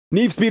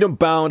Need for Speed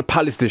Unbound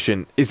Palace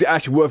Edition. Is it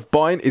actually worth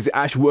buying? Is it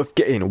actually worth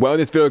getting? Well, in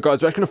this video, guys,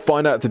 we're actually going to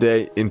find out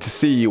today and to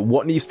see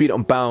what Need for Speed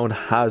Unbound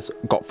has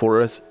got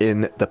for us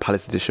in the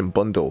Palace Edition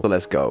bundle. So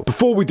let's go.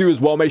 Before we do as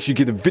well, make sure you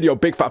give the video a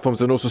big fat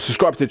thumbs up and also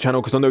subscribe to the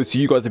channel because I know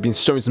you guys have been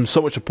showing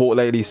so much support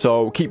lately.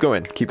 So keep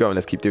going.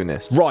 Let's keep doing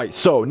this. Right,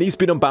 so Need for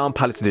Speed Unbound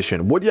Palace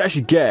Edition. What do you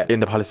actually get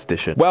in the Palace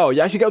Edition? Well, you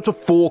actually get up to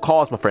 4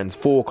 cars, my friends.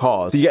 4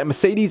 cars. So you get a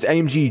Mercedes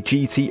AMG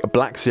GT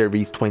Black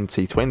Series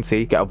 2020.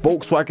 You get a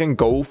Volkswagen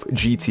Golf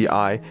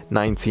GTI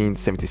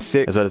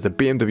 1976, as well as a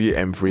BMW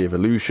M3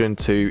 Evolution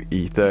 2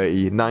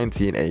 E30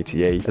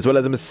 1988, as well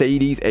as a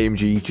Mercedes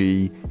AMG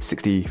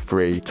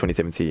G63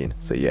 2017.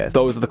 So yeah,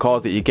 those are the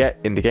cars that you get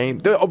in the game.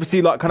 They're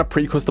obviously like kind of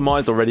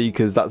pre-customized already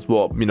because that's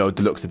what, you know,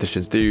 deluxe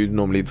editions do.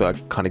 Normally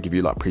they kind of give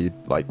you like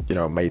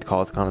made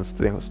cars kind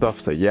of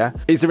stuff. So yeah,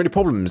 is there any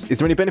problems? Is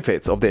there any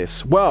benefits of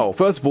this? Well,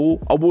 first of all,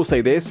 I will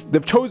say this: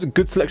 they've chosen a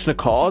good selection of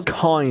cars.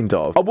 Kind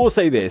of. I will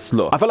say this.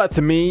 Look, I feel like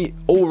to me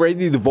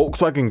already the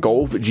Volkswagen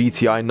Golf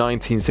GTI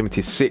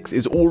 1976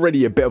 is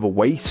already a bit of a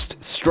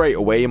waste straight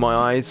away in my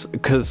eyes,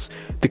 because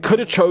they could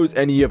have chose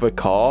any other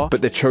car,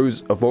 but they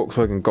chose a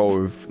Volkswagen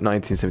Golf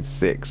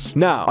 1976.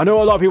 Now, I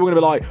know a lot of people are going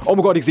to be like, oh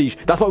my god, McExige,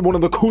 that's like one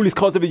of the coolest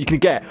cars ever you can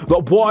get.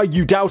 Like, why are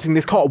you doubting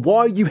this car? Why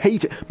are you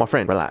hating it? My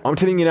friend, relax. I'm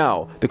telling you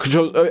now, they could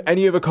have chose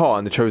any other car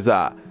and they chose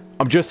that.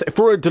 I'm just,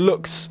 for a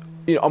deluxe,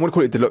 you know, I'm going to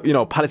call it deluxe, you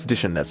know, Palace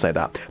Edition, let's say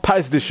that.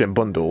 Palace Edition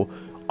bundle,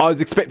 I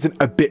was expecting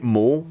a bit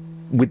more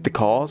with the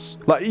cars,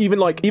 even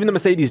the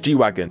Mercedes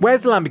G-Wagon.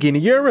 Where's the Lamborghini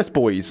Urus,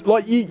 boys?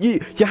 Like, you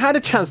had a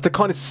chance to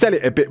kind of sell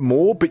it a bit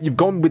more, but you've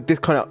gone with this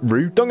kind of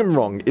route. Don't get me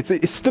wrong,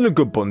 it's still a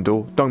good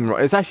bundle. Don't get me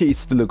wrong, it's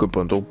still a good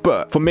bundle.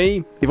 But for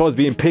me, if I was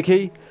being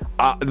picky,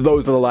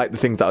 those are like the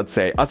things that I'd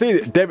say. I say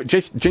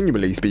that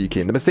genuinely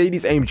speaking, the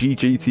Mercedes AMG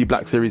GT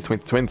Black Series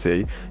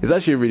 2020 is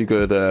actually a really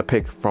good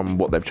pick from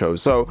what they've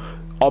chose. So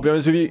I'll be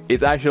honest with you,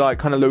 it's actually like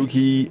kind of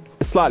low-key,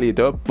 slightly a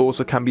dub, but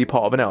also can be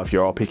part of an L if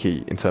you are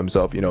picky in terms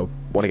of, you know,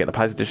 want to get the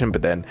Palace Edition,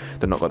 but then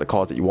they've not got the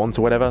cars that you want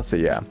or whatever. So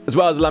yeah, as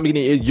well as the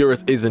Lamborghini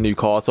Urus is a new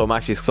car, so I'm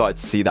actually excited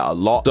to see that a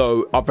lot.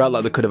 So I felt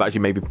like they could have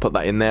actually maybe put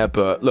that in there,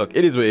 but look,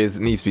 it is what it is.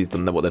 Need for Speed's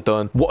done what they've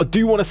done. What I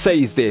do want to say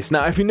is this.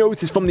 Now, if you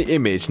notice from the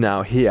image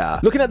now here,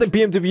 looking at the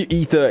BMW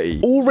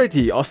E30,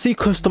 already I see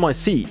customized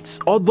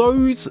seats. Are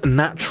those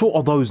natural?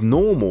 Are those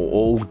normal?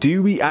 Or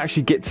do we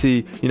actually get to,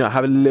 you know,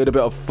 have a little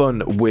bit of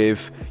fun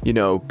with, you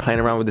know, playing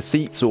around with the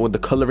seats or the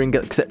coloring,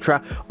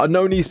 etc.? I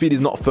know Need for Speed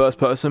is not first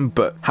person,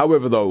 but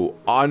however though,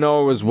 I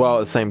know as well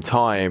at the same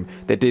time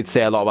they did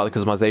say a lot about the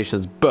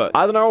customizations, but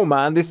I don't know,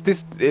 man,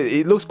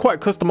 it looks quite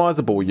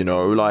customizable, you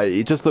know, like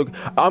it just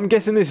I'm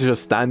guessing this is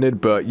just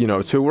standard, but you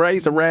know, to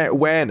raise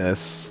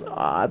awareness,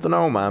 I don't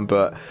know, man,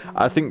 but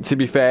I think to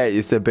be fair,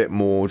 it's a bit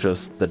more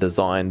just the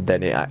design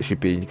than it actually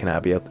be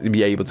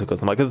able to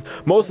customize, because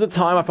most of the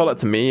time I felt like,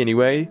 to me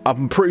anyway,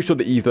 I'm pretty sure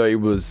the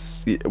E30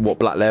 was what,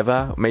 black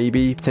leather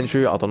maybe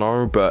potentially, I don't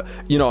know, but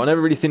you know, I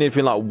never really seen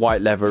anything like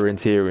white leather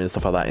interior and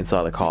stuff like that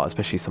inside the car,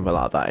 especially something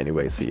like that anyway.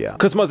 So yeah,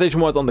 customization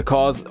wise on the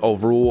cars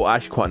overall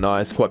actually quite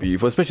nice, quite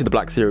beautiful, especially the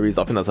Black Series.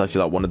 I think that's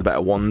actually like one of the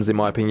better ones in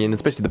my opinion,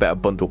 especially the better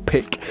bundle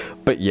pick.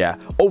 But yeah,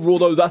 overall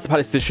though, that's the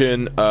Palace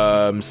Edition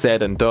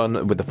said and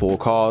done with the 4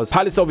 cars.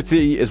 Palace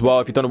obviously as well,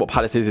 if you don't know what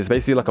Palace is, it's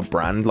basically like a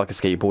brand, like a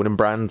skateboarding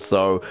brand,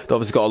 so they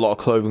obviously got a lot of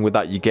clothing with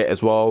that you get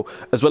as well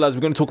as we're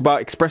going to talk about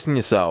expressing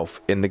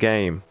yourself in the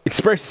game.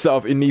 Express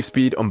yourself in Need for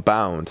Speed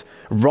Unbound.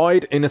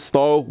 Ride in a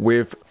style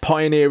with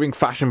pioneering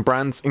fashion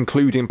brands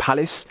including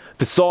Palace,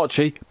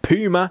 Versace,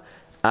 Puma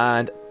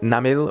and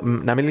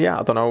Namilia,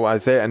 I don't know what I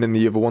say, and then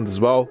the other ones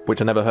as well,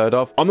 which I never heard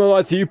of. I'm not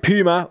lying to you,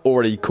 Puma,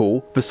 already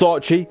cool.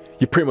 Versace,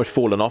 you're pretty much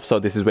fallen off, so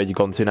this is where you've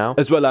gone to now.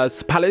 As well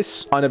as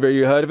Palace, I never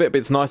really heard of it, but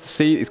it's nice to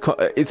see.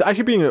 It's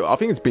actually been, I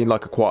think it's been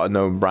like quite a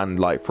known brand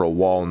like for a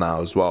while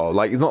now as well.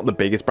 Like, it's not the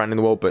biggest brand in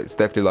the world, but it's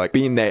definitely like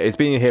being there. It's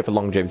been here for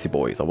longevity,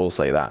 boys, I will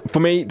say that. For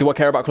me, do I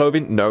care about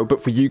clothing? No,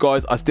 but for you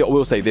guys, I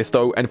will say this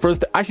though, and for us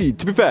to, actually,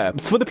 to be fair,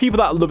 for the people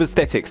that love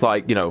aesthetics,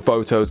 like, you know,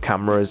 photos,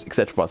 cameras,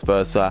 etc., vice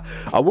versa,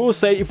 I will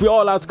say if we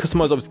are allowed to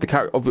customize obviously the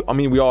character, I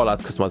mean, we are allowed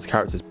to customize the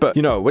characters, but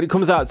you know, when it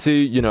comes out to,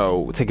 you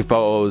know, taking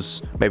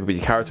photos, maybe with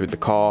your character with the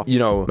car, you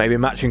know, maybe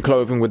matching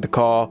clothing with the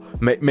car,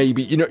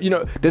 maybe you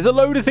know there's a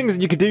load of things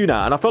that you could do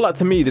now, and I feel like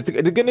to me there's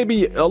going to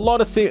be a lot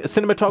of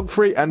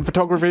cinematography and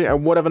photography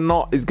and whatever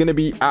not is going to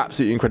be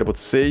absolutely incredible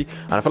to see.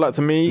 And I feel like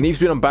to me Need for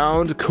Speed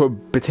Unbound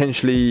could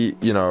potentially,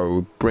 you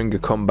know, bring a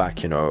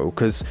comeback, you know,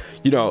 because,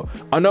 you know,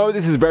 I know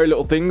this is very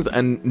little things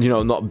and, you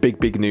know, not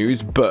big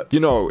news, but you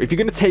know, if you're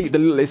going to take the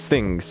littlest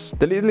things,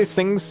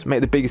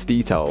 make the biggest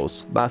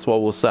details. That's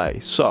what we'll say.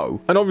 So,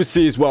 and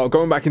obviously as well,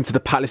 going back into the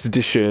Palace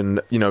Edition,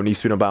 you know, Need for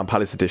Speed Unbound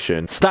Palace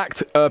Edition,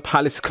 stacked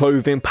Palace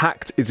clothing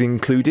packed is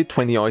included,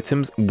 20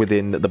 items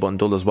within the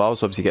bundle as well.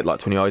 So obviously you get like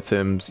 20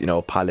 items, you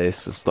know,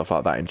 Palace and stuff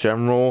like that in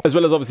general, as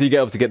well as obviously you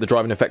get the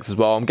driving effects as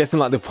well. I'm guessing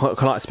like the kind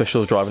of like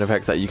special driving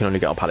effects that you can only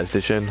get on Palace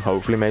Edition,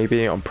 hopefully,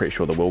 maybe. I'm pretty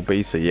sure there will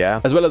be, so yeah.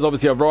 As well as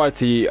obviously a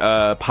variety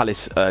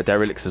Palace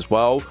derelicts as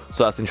well,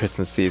 so that's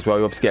interesting to see as well.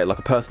 You obviously get like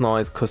a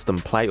personalized custom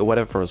plate or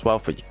whatever as well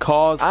for your car.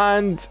 cars,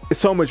 and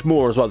so much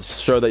more as well to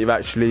show that you've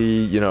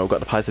actually, you know, got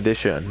the Palace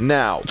Edition.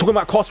 Now, talking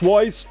about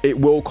cost-wise, it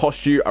will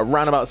cost you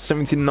around about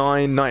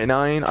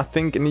 £79.99, I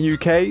think, in the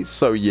UK.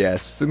 So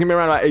yes, it's gonna be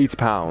around about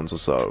 £80 or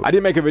so. I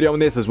did make a video on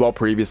this as well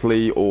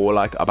previously, or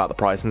like about the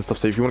price and stuff.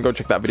 So if you want to go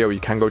check that video, you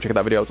can go check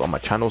that video. It's on my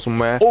channel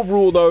somewhere.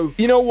 Overall though,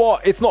 you know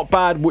what? It's not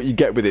bad what you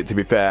get with it, to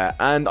be fair.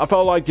 And I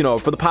felt like, you know,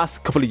 for the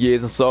past couple of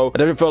years or so, I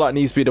definitely feel like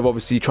Need for Speed have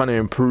obviously trying to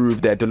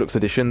improve their deluxe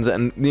editions,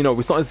 and you know,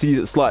 we're starting to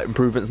see slight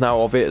improvements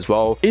now of it as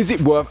well. Is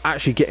it worth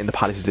actually getting the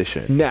Palace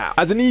Edition? Now,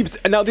 as a Need,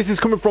 and now this is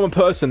coming from a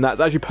person that's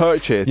actually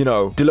purchased, you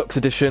know, deluxe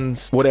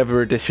editions,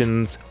 whatever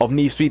editions of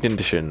Need for Speed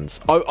editions.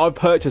 I've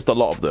purchased a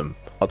lot of them,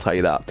 I'll tell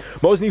you that.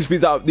 Most Need for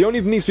Speeds out, the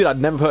only Need for Speed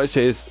I'd never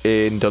purchased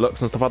in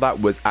deluxe and stuff like that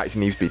was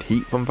actually Need for Speed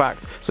Heat, fun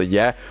fact. So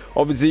yeah,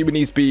 obviously with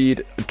Need for Speed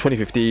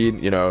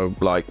 2015, you know,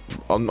 like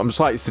I'm just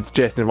like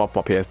suggesting off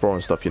my PS4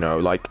 and stuff, you know,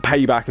 like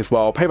Payback as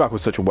well. Payback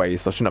was such a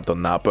waste, I shouldn't have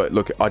done that, but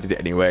look, I did it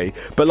anyway.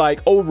 But like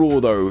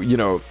overall though, you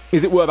know,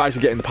 is it worth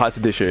actually getting the Palace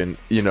Edition,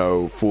 you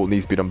know, for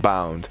Need for Speed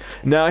Unbound?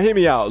 Now hear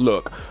me out.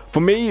 Look, for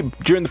me,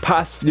 during the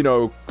past, you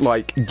know,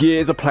 like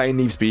years of playing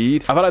Need for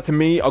Speed, I felt like, to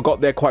me, I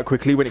got there quite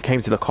quickly when it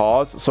came to the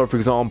cars. So for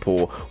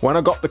example, when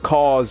I got the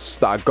cars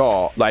that I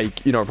got,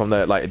 like, you know, from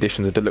the like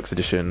editions, the deluxe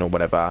edition or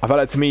whatever, I felt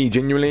like, to me,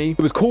 genuinely, it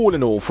was cool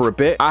and all for a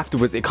bit.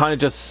 Afterwards, it kind of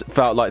just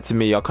felt like, to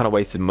me, I kind of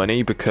wasted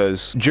money,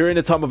 because during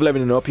the time of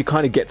leveling up, you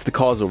kind of get to the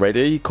cars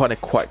already, kind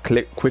of quite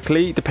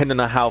quickly, depending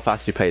on how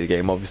fast you play the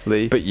game,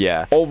 obviously. But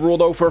yeah, overall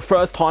though, for a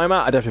first timer,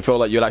 I definitely feel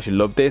like you'll actually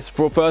love this.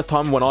 For a first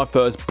time, when I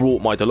first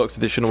brought my deluxe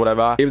edition or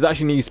whatever, it was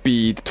actually Need for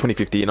Speed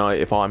 2015,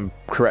 if I'm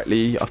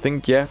correctly, I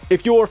think, yeah.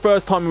 If you're a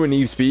first timer with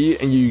Need for Speed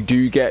and you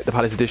do get the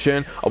Palace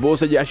Edition, I will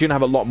say you're actually gonna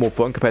have a lot more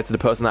fun compared to the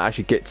person that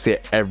actually gets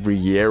it every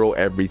year or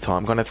every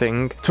time kind of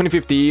thing.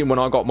 2015, when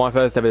I got my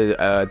first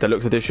ever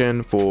deluxe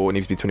edition for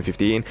Need for Speed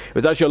 2015, it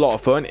was actually a lot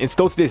of fun. And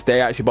still to this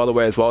day, actually, by the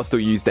way, as well, I still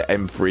use the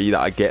M3 that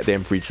I get, the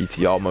M3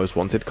 GTR Most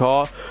Wanted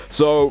car.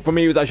 So for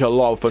me, it was actually a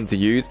lot of fun to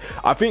use.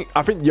 I think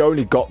you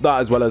only got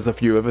that, as well as a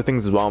few other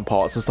things as well, and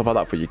parts and stuff like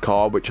that for your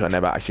car, which I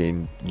never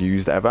actually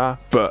used ever.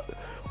 But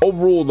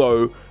overall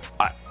though,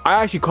 I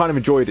actually kind of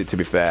enjoyed it, to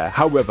be fair.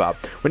 However,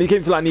 when it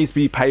came to like Need for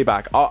Speed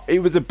Payback, it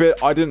was a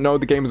bit, I didn't know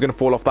the game was going to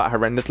fall off that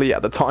horrendously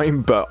at the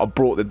time, but I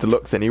brought the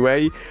deluxe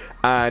anyway,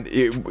 and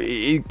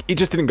it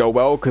just didn't go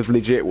well, because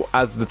legit,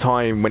 as the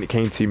time when it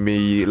came to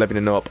me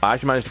leveling up, I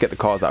actually managed to get the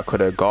cars that I could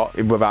have got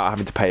without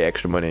having to pay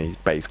extra money,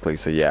 basically.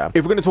 So yeah,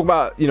 if we're going to talk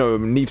about, you know,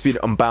 Need for Speed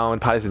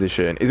Unbound Palace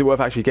Edition, is it worth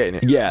actually getting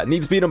it? Yeah, Need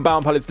for Speed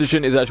Unbound Palace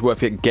Edition is actually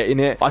worth it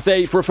getting it. I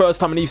say for a first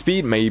time in Need for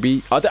Speed,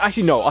 maybe.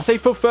 Actually no, I say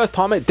for first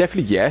time,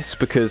 definitely yes,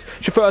 because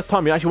it's your first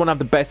time, you actually want to have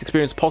the best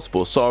experience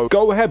possible. So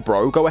go ahead,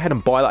 bro, go ahead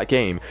and buy that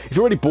game. If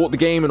you already bought the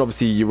game, and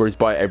obviously you always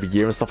buy it every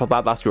year and stuff like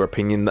that, that's your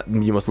opinion. That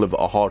you must love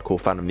a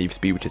hardcore fan of Need for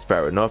Speed, which is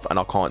fair enough, and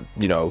I can't,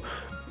 you know,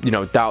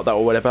 doubt that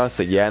or whatever.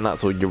 So yeah, and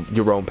that's all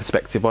your own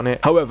perspective on it.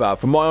 However,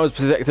 from my own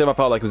perspective, I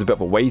felt like it was a bit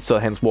of a waste. So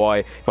hence why,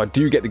 if I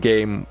do get the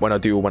game, when I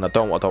do or when I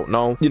don't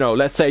know. You know,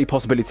 let's say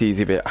possibilities,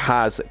 if it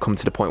has come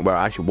to the point where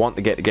I actually want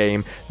to get the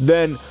game,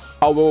 then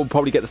I will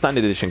probably get the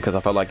standard edition, because I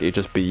felt like it'd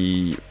just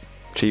be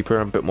cheaper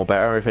and a bit more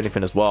better, if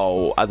anything, as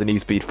well. As a Need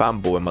for Speed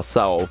fanboy and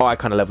myself, I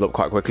kind of level up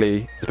quite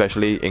quickly,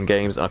 especially in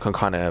games, and I can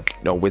kind of,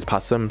 you know, whiz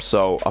past them.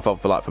 So I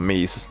felt like for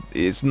me,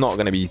 it's not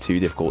going to be too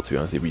difficult, to be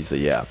honest with you. So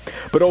yeah,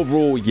 but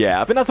overall,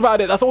 yeah, I think that's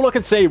about it. That's all I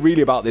can say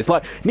really about this.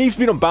 Like, Need for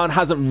Speed Unbound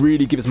hasn't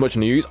really given us much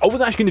news. I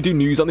wasn't actually going to do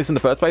news on this in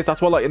the first place. That's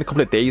why, like, in a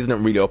couple of days I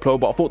didn't really upload,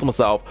 but I thought to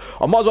myself,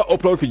 I might as well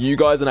upload for you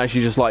guys and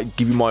actually just like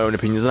give you my own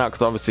opinions on that,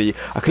 because obviously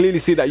I clearly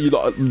see that you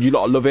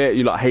lot love it,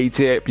 you lot hate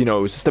it, you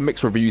know. It's just a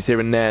mixed reviews here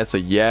and there. So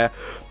yeah,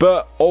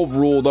 but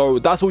overall though,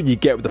 that's all you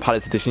get with the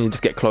Palace Edition. You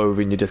just get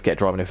clothing, you just get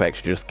driving effects,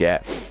 you just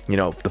get, you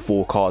know, the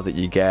 4 cars that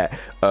you get,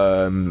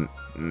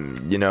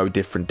 you know,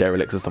 different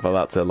derelicts and stuff like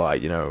that. To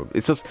like, you know,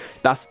 it's just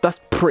that's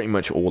pretty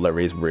much all there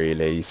is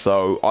really.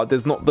 So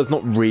there's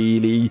not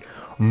really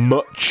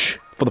much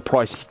for the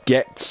price you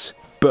get.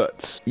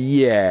 But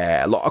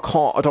yeah, like,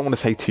 I don't want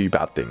to say too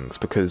bad things,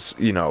 because,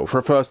 you know, for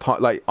a first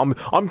time, like, I'm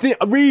looking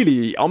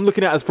at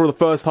it as for the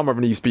first time of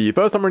Need for Speed.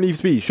 First time of Need for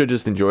Speed, should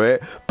just enjoy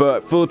it.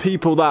 But for the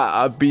people that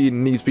have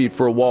been Need for Speed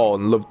for a while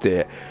and loved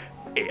it,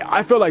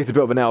 I feel like it's a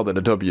bit of an L than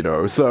a W, you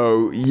know.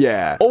 So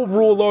yeah,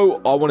 overall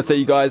though, I want to say,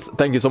 you guys,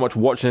 thank you so much for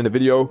watching the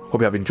video.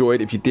 Hope you have enjoyed.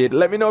 If you did,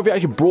 let me know if you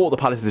actually brought the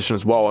Palace Edition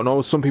as well. I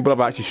know some people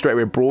have actually straight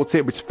away brought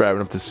it, which is fair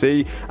enough to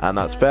see, and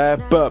that's fair.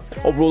 But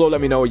overall though,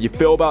 let me know what you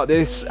feel about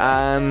this,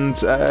 and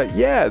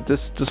yeah,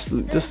 just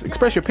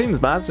express your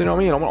opinions, man. So, you know what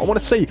I mean? I want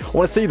to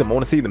see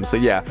them. So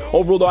yeah,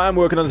 overall though, I am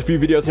working on a few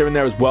videos here and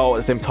there as well at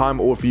the same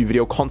time, or a few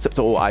video concepts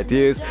or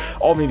ideas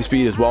of Need for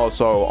Speed as well.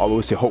 So I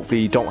will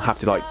hopefully don't have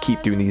to like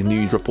keep doing these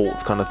news reports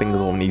kind of things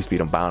on Need for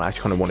Speed Unbound. I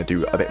actually kind of want to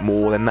do a bit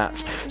more than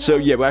that. So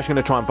yeah, we're actually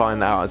going to try and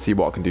find that out and see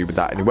what I can do with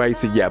that anyway.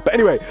 So yeah, but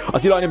anyway, I'll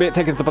see you later in a bit.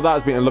 Taking stuff like that.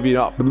 It's been a lovely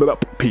up.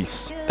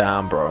 Peace.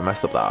 Damn, bro, I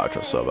messed up that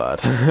outro so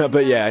bad.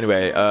 But yeah,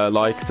 anyway,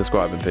 like,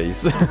 subscribe, and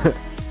peace.